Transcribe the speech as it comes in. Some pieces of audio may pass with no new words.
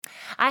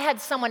I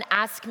had someone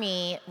ask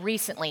me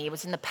recently, it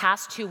was in the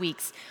past 2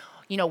 weeks,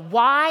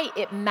 why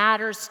it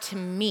matters to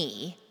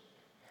me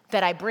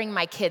that I bring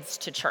my kids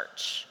to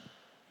church.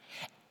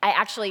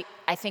 I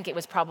think it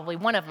was probably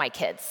one of my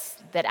kids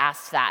that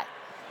asked that.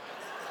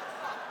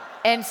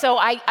 And so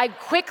I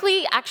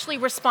quickly actually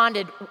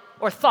responded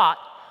or thought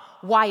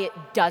why it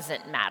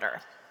doesn't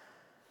matter.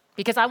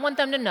 Because I want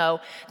them to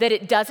know that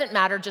it doesn't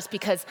matter just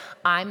because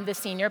I'm the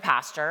senior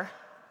pastor.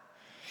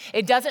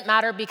 It doesn't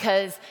matter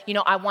because,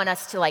 I want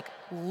us to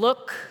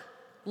look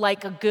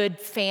like a good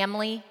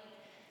family.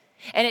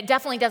 And it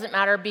definitely doesn't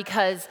matter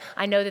because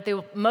I know that they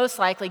will most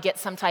likely get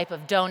some type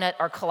of donut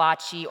or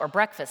kolache or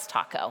breakfast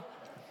taco.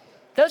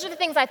 Those are the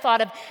things I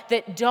thought of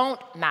that don't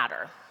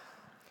matter.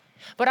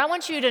 But I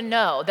want you to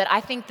know that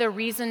I think the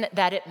reason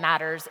that it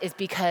matters is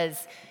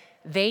because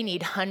they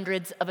need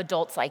hundreds of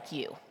adults like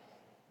you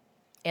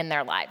in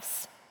their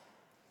lives.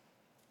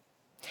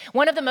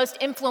 One of the most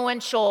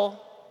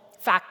influential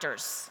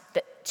factors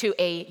to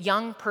a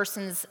young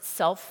person's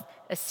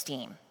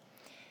self-esteem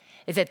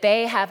is that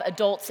they have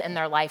adults in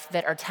their life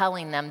that are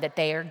telling them that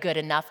they are good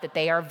enough, that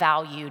they are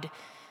valued,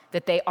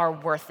 that they are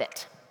worth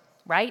it,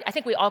 right? I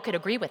think we all could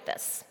agree with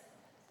this.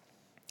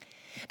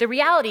 The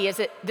reality is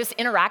that this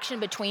interaction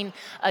between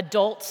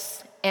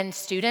adults and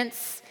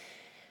students,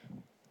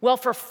 well,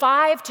 for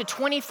 5 to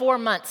 24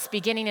 months,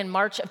 beginning in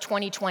March of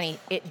 2020,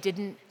 it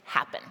didn't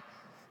happen.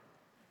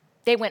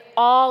 Think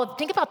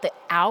about the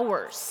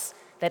hours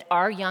that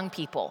our young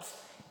people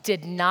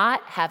did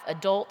not have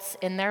adults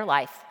in their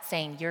life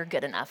saying, "You're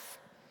good enough.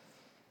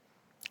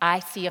 I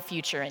see a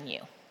future in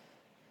you."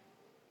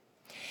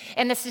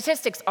 And the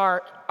statistics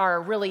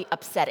are really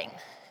upsetting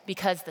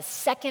because the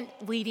second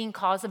leading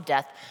cause of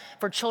death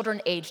for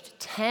children aged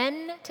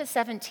 10 to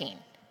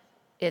 17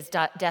 is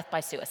death by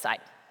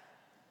suicide.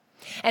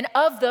 And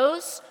of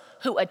those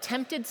who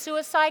attempted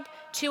suicide,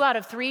 2 out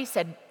of 3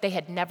 said they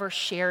had never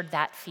shared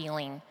that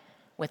feeling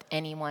with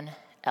anyone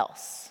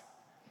else.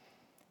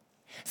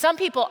 Some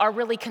people are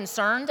really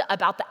concerned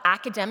about the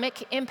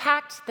academic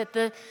impact that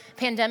the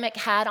pandemic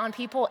had on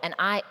people, and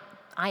I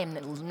am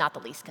not the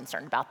least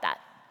concerned about that.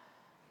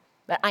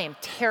 But I am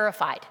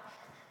terrified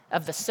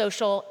of the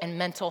social and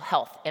mental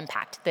health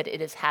impact that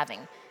it is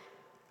having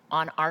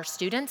on our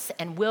students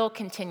and will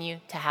continue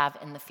to have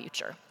in the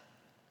future.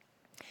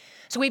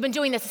 So we've been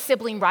doing this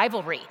sibling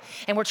rivalry,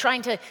 and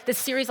this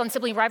series on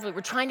sibling rivalry,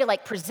 we're trying to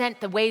present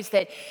the ways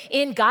that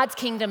in God's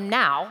kingdom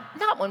now,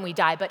 not when we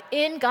die, but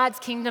in God's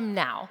kingdom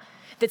now,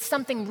 that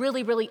something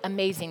really, really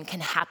amazing can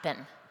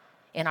happen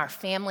in our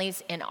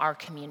families, in our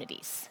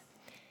communities.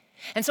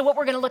 And so what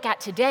we're going to look at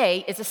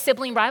today is a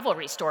sibling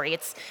rivalry story.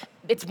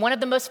 It's one of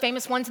the most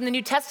famous ones in the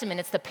New Testament.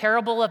 It's the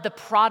parable of the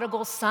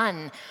prodigal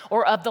son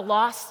or of the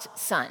lost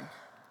son.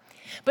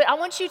 But I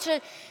want you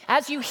to,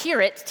 as you hear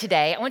it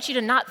today, I want you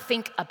to not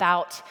think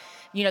about,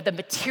 the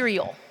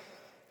material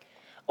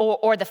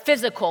or the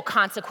physical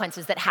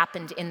consequences that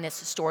happened in this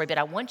story, but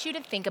I want you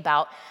to think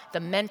about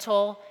the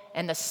mental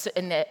and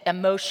the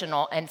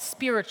emotional and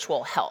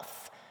spiritual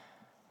health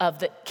of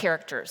the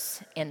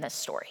characters in this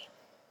story.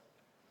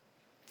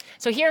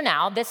 So here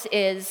now, this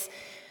is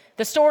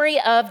the story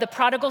of the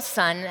prodigal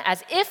son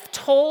as if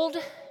told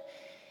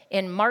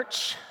in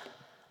March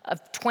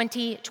of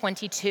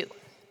 2022.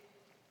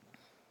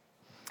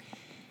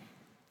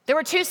 There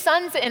were 2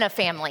 sons in a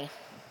family.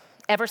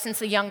 Ever since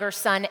the younger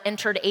son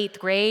entered 8th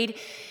grade,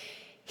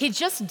 he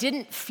just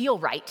didn't feel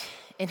right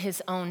in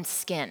his own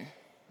skin.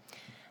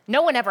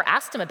 No one ever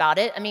asked him about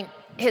it.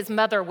 His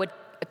mother would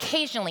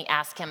occasionally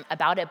ask him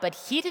about it, but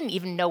he didn't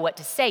even know what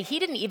to say. He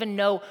didn't even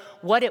know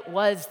what it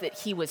was that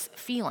he was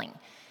feeling.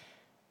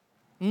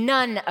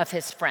 None of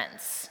his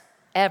friends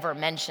ever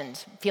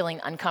mentioned feeling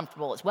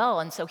uncomfortable as well,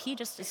 and so he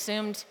just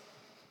assumed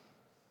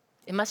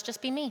it must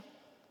just be me.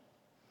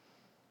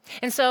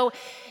 And so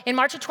in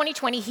March of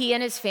 2020, he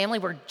and his family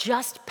were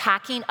just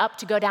packing up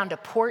to go down to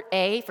Port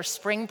A for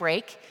spring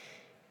break.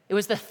 It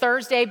was the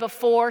Thursday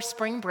before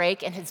spring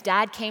break, and his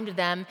dad came to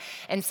them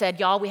and said,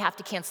 "Y'all, we have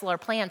to cancel our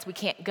plans. We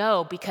can't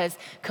go because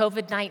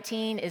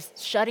COVID-19 is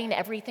shutting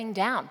everything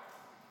down."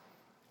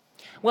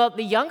 Well,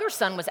 the younger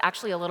son was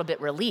actually a little bit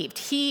relieved.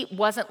 He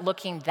wasn't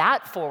looking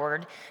that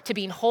forward to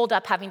being holed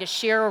up, having to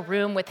share a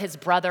room with his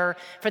brother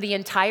for the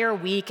entire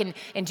week and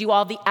do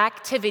all the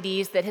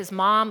activities that his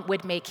mom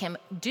would make him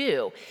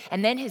do.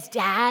 And then his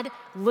dad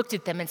looked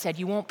at them and said,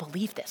 "You won't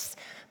believe this,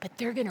 but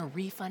they're gonna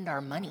refund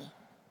our money.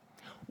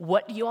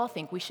 What do you all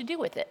think we should do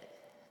with it?"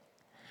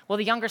 Well,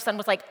 the younger son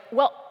was like,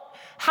 "Well,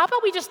 how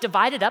about we just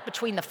divide it up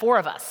between the 4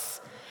 of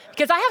us?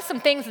 Because I have some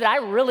things that I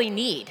really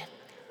need."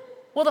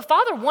 Well, the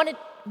father wanted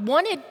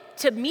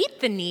to meet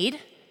the need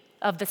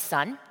of the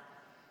son,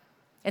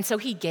 and so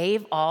he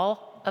gave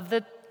all of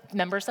the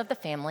members of the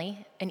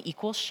family an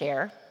equal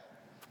share.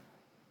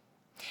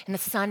 And the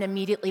son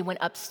immediately went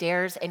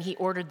upstairs and he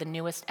ordered the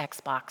newest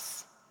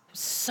Xbox.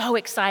 So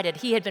excited.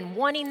 He had been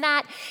wanting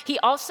that. He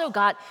also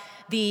got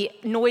the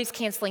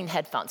noise-canceling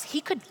headphones.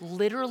 He could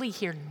literally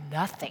hear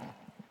nothing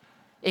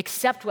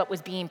except what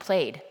was being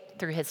played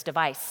through his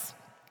device.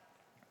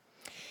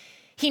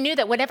 He knew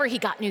that whenever he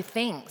got new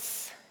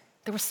things,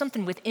 There was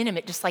something within him,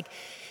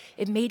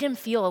 it made him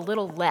feel a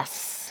little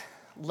less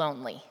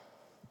lonely.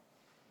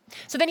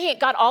 So then he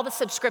got all the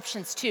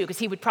subscriptions too, because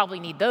he would probably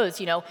need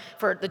those,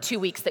 for the 2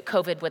 weeks that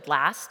COVID would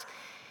last.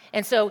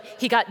 And so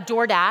he got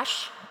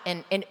DoorDash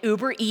and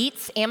Uber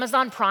Eats,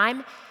 Amazon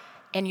Prime,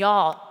 and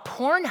y'all,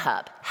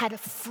 Pornhub had a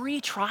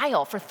free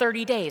trial for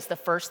 30 days, the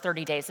first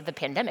 30 days of the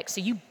pandemic. So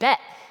you bet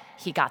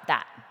he got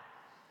that.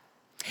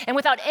 And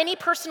without any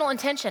personal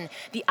intention,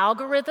 the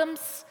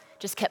algorithms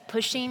just kept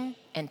pushing,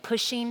 and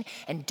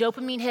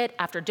dopamine hit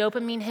after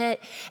dopamine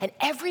hit. And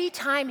every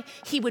time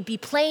he would be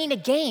playing a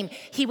game,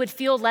 he would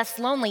feel less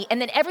lonely.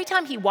 And then every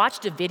time he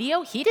watched a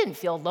video, he didn't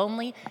feel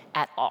lonely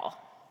at all.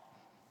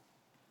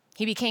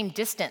 He became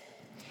distant.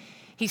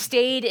 He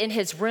stayed in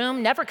his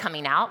room, never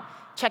coming out,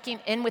 checking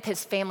in with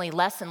his family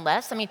less and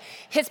less. I mean,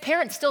 his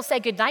parents still say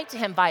goodnight to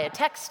him via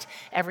text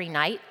every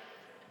night.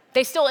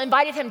 They still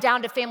invited him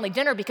down to family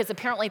dinner because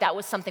apparently that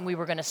was something we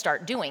were going to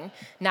start doing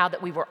now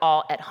that we were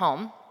all at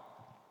home.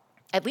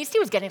 At least he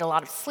was getting a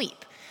lot of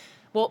sleep.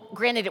 Well,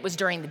 granted, it was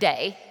during the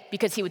day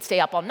because he would stay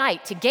up all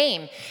night to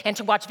game and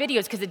to watch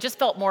videos because it just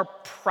felt more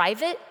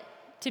private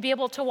to be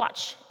able to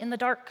watch in the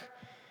dark.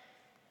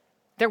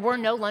 There were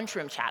no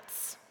lunchroom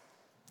chats.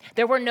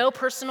 There were no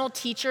personal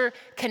teacher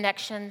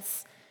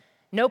connections,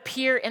 no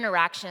peer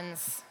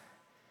interactions,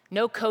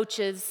 no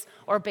coaches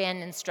or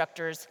band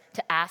instructors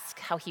to ask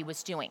how he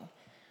was doing.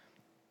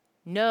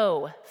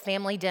 No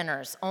family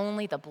dinners,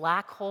 only the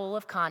black hole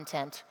of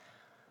content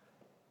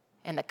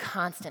and the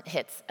constant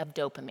hits of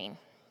dopamine.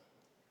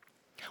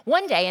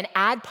 One day, an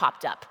ad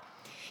popped up.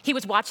 He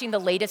was watching the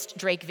latest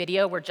Drake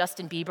video where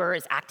Justin Bieber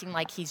is acting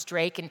like he's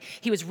Drake, and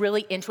he was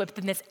really into it. But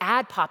then this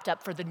ad popped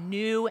up for the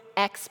new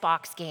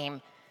Xbox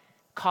game,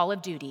 Call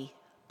of Duty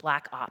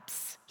Black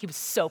Ops. He was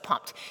so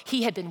pumped.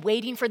 He had been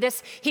waiting for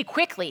this. He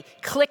quickly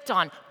clicked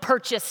on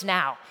purchase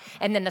now.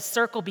 And then the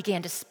circle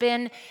began to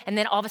spin, and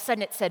then all of a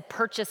sudden it said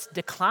purchase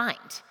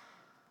declined.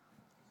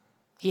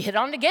 He hit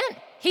on it again.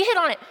 He hit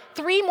on it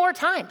 3 more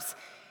times.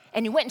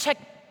 And he went and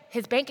checked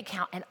his bank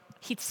account, and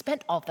he'd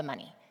spent all the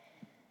money.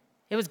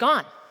 It was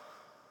gone.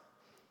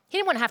 He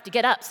didn't want to have to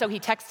get up, so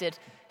he texted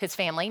his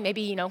family.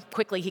 Maybe,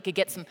 quickly he could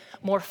get some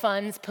more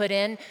funds put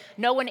in.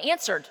 No one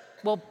answered.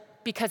 Well,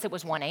 because it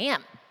was 1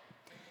 a.m.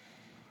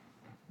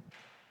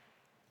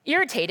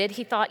 Irritated,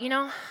 he thought,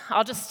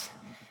 I'll just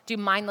do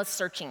mindless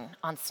searching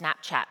on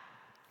Snapchat.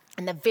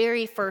 And the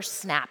very first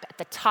snap at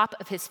the top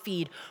of his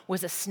feed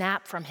was a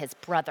snap from his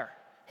brother,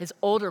 his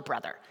older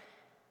brother.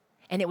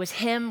 And it was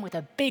him with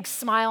a big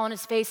smile on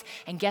his face,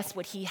 and guess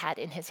what he had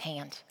in his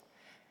hand?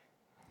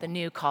 The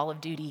new Call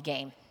of Duty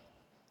game,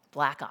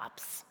 Black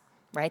Ops,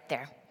 right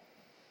there.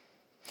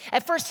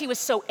 At first, he was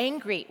so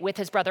angry with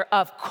his brother.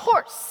 Of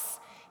course,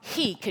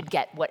 he could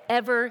get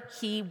whatever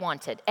he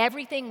wanted.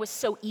 Everything was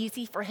so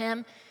easy for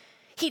him.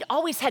 He'd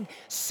always had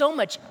so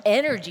much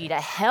energy to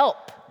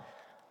help.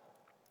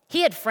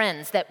 He had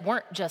friends that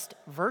weren't just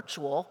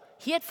virtual.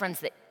 He had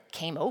friends that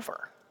came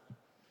over.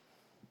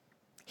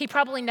 He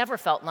probably never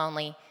felt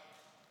lonely.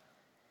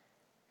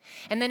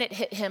 And then it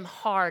hit him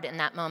hard in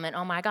that moment.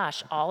 Oh my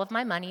gosh, all of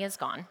my money is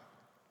gone.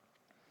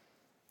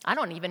 I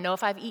don't even know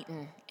if I've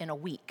eaten in a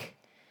week.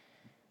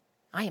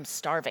 I am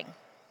starving.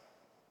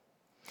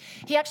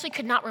 He actually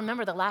could not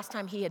remember the last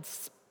time he had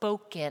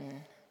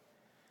spoken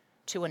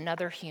to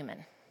another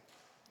human.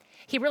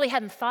 He really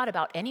hadn't thought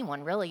about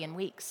anyone really in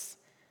weeks.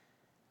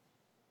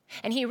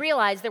 And he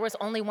realized there was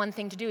only one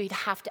thing to do. He'd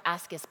have to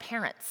ask his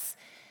parents.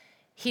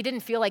 He didn't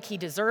feel like he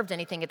deserved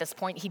anything at this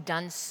point. He'd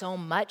done so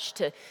much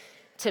to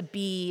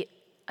be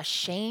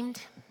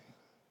ashamed.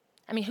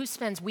 I mean, who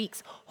spends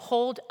weeks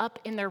holed up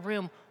in their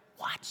room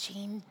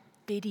watching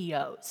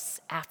videos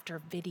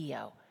after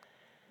video?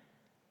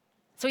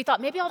 So he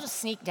thought, maybe I'll just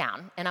sneak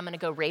down and I'm gonna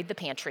go raid the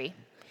pantry,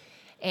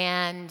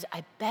 and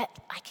I bet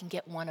I can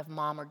get one of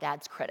mom or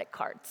dad's credit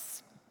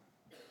cards.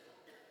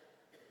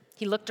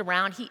 He looked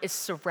around. He is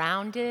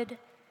surrounded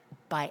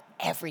by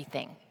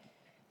everything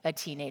a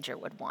teenager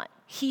would want.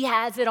 He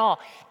has it all.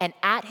 And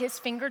at his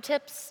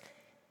fingertips,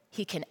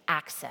 he can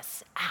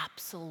access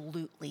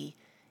absolutely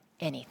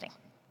anything.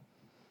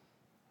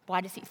 Why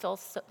does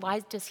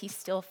he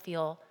still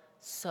feel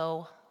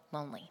so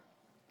lonely?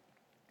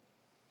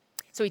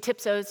 So he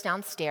tiptoes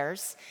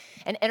downstairs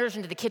and enters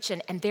into the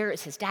kitchen, and there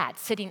is his dad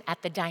sitting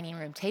at the dining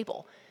room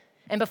table.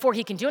 And before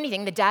he can do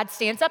anything, the dad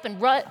stands up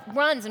and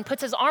runs and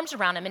puts his arms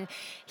around him, and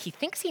he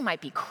thinks he might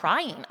be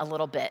crying a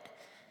little bit.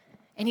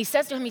 And he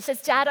says to him,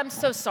 Dad, I'm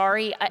so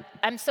sorry.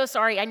 I'm so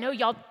sorry. I know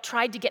y'all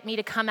tried to get me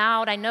to come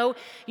out. I know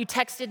you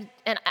texted,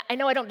 and I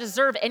know I don't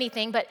deserve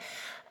anything, but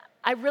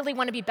I really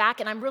want to be back,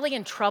 and I'm really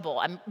in trouble.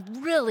 I'm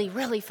really,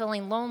 really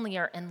feeling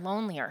lonelier and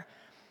lonelier.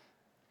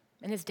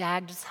 And his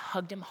dad just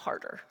hugged him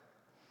harder.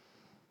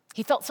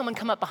 He felt someone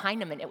come up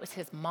behind him, and it was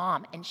his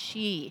mom, and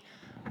she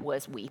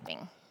was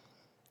weeping.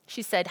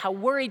 She said how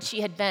worried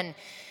she had been.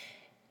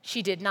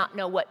 She did not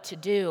know what to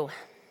do.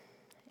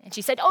 And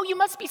she said, oh, you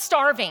must be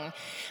starving.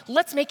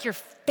 Let's make your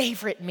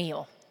favorite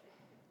meal.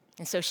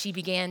 And so she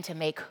began to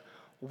make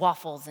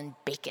waffles and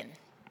bacon.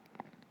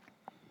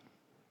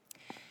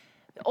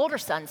 The older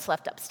son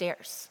slept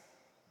upstairs.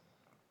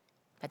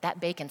 But that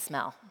bacon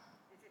smell,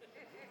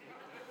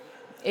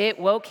 it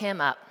woke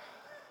him up.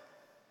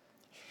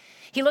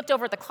 He looked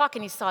over at the clock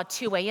and he saw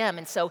 2 a.m.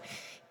 And so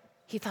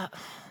he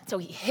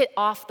hit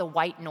off the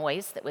white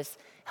noise that was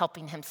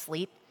helping him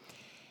sleep.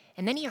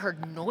 And then he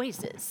heard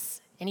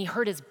noises and he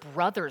heard his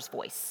brother's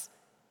voice.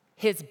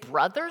 His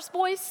brother's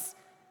voice?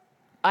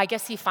 I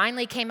guess he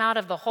finally came out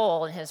of the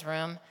hole in his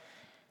room.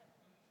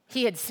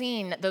 He had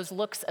seen those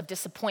looks of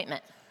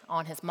disappointment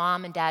on his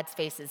mom and dad's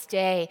faces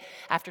day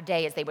after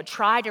day as they would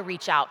try to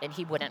reach out and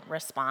he wouldn't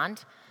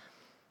respond.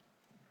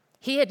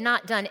 He had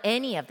not done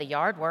any of the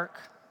yard work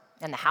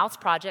and the house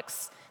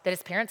projects that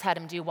his parents had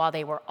him do while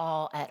they were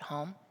all at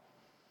home.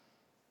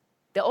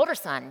 The older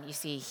son, you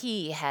see,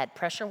 he had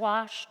pressure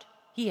washed,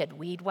 he had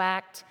weed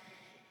whacked,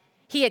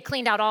 he had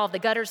cleaned out all of the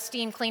gutters,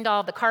 steam cleaned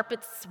all of the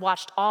carpets,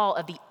 washed all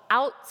of the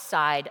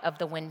outside of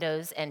the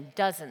windows, and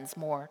dozens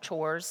more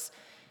chores.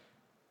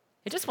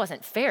 It just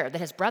wasn't fair that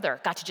his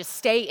brother got to just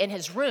stay in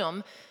his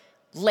room,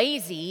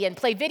 lazy, and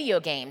play video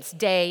games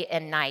day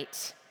and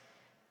night.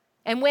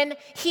 And when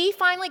he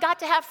finally got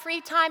to have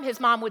free time, his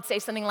mom would say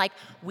something like,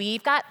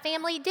 "We've got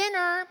family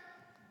dinner."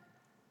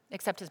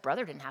 Except his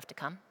brother didn't have to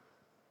come.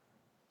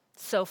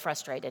 So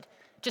frustrated,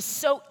 just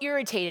so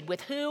irritated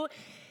with who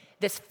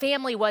this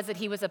family was that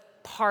he was a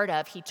part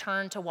of, he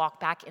turned to walk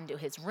back into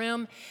his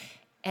room.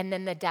 And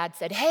then the dad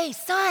said, "Hey,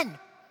 son,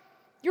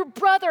 your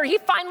brother, he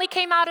finally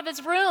came out of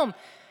his room.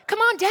 Come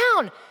on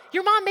down.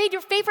 Your mom made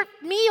your favorite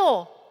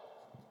meal."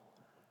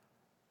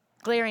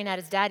 Glaring at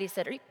his dad, he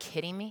said, "Are you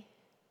kidding me?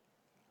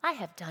 I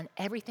have done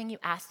everything you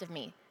asked of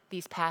me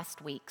these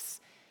past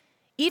weeks.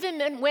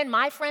 Even when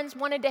my friends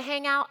wanted to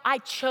hang out, I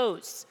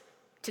chose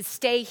to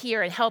stay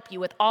here and help you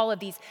with all of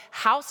these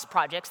house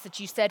projects that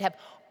you said have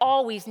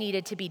always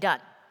needed to be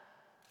done.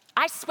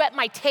 I sweat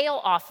my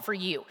tail off for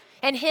you.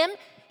 And him,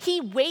 he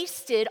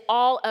wasted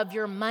all of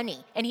your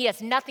money, and he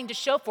has nothing to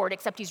show for it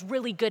except he's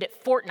really good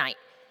at Fortnite.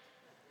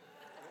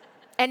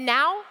 And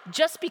now,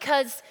 just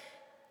because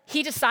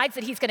he decides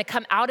that he's gonna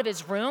come out of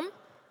his room,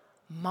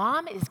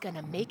 mom is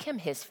gonna make him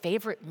his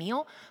favorite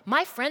meal.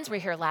 My friends were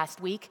here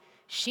last week.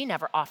 She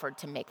never offered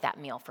to make that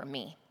meal for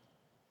me.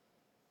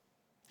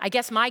 I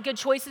guess my good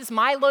choices,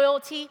 my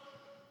loyalty,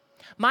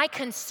 my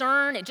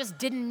concern, it just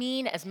didn't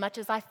mean as much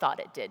as I thought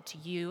it did to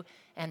you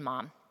and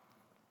mom."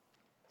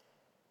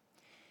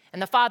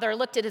 And the father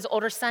looked at his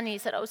older son and he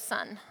said, "Oh,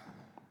 son,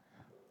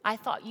 I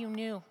thought you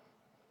knew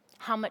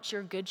how much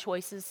your good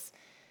choices,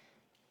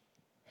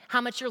 how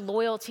much your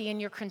loyalty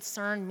and your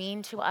concern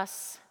mean to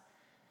us.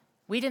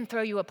 We didn't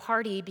throw you a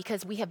party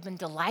because we have been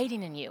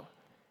delighting in you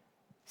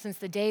since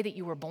the day that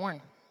you were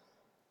born.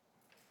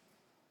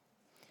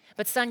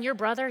 But son, your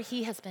brother,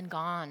 he has been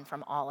gone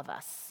from all of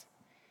us.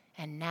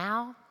 And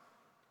now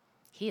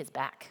he is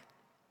back.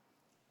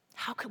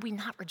 How could we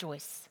not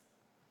rejoice?"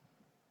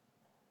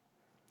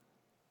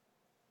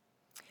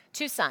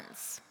 2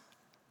 sons.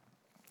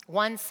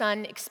 One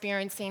son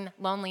experiencing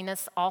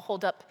loneliness, all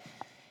holed up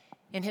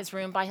in his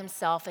room by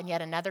himself, and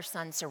yet another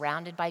son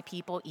surrounded by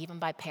people, even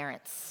by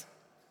parents,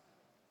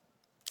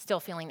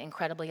 still feeling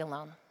incredibly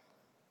alone.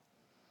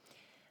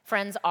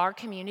 Friends, our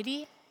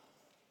community,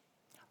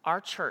 our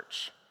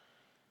church,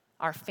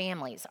 our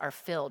families are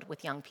filled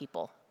with young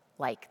people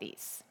like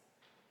these.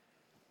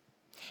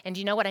 And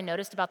do you know what I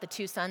noticed about the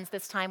 2 sons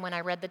this time when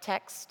I read the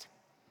text?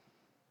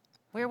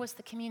 Where was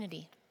the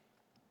community?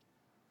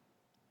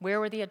 Where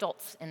were the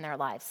adults in their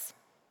lives?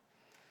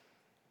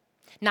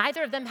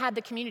 Neither of them had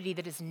the community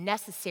that is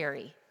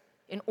necessary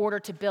in order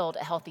to build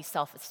a healthy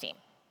self-esteem.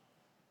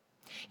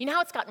 You know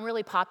how it's gotten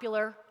really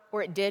popular,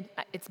 or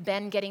it's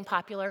been getting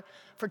popular,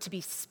 for it to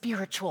be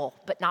spiritual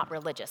but not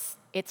religious?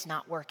 It's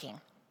not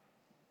working.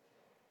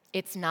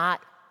 It's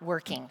not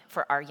working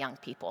for our young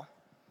people.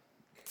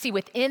 See,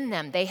 within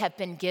them, they have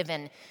been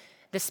given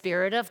the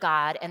Spirit of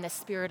God, and the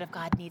Spirit of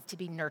God needs to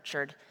be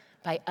nurtured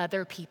by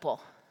other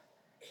people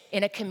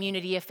in a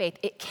community of faith.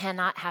 It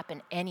cannot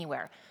happen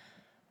anywhere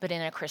but in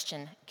a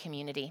Christian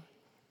community.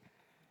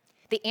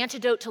 The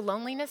antidote to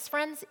loneliness,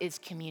 friends, is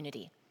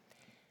community.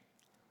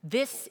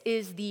 This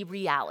is the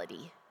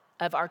reality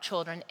of our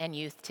children and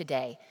youth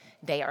today.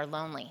 They are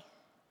lonely.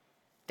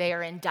 They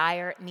are in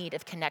dire need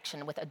of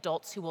connection with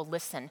adults who will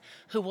listen,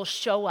 who will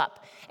show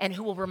up, and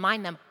who will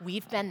remind them,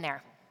 we've been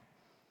there.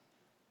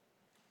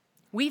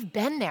 We've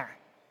been there.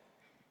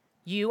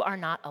 You are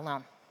not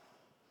alone.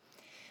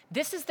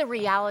 This is the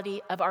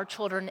reality of our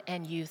children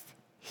and youth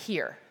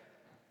here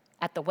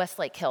at the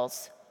Westlake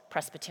Hills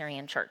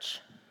Presbyterian Church.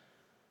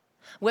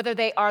 Whether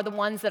they are the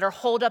ones that are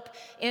holed up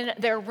in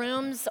their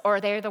rooms or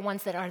they're the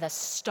ones that are the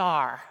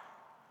star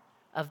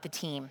of the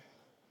team.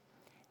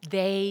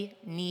 They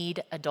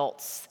need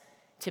adults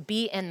to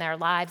be in their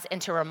lives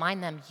and to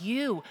remind them,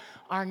 you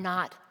are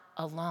not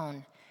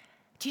alone.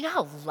 Do you know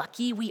how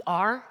lucky we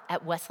are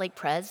at Westlake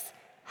Pres?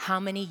 How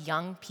many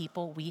young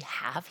people we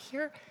have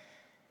here?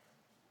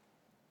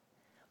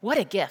 What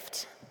a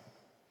gift.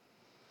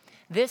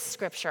 This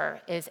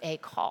scripture is a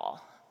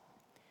call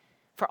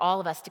for all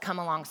of us to come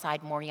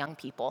alongside more young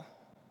people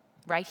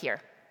right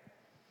here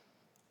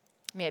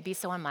May it be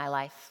so in my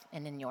life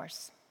and in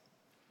yours.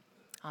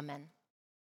 Amen.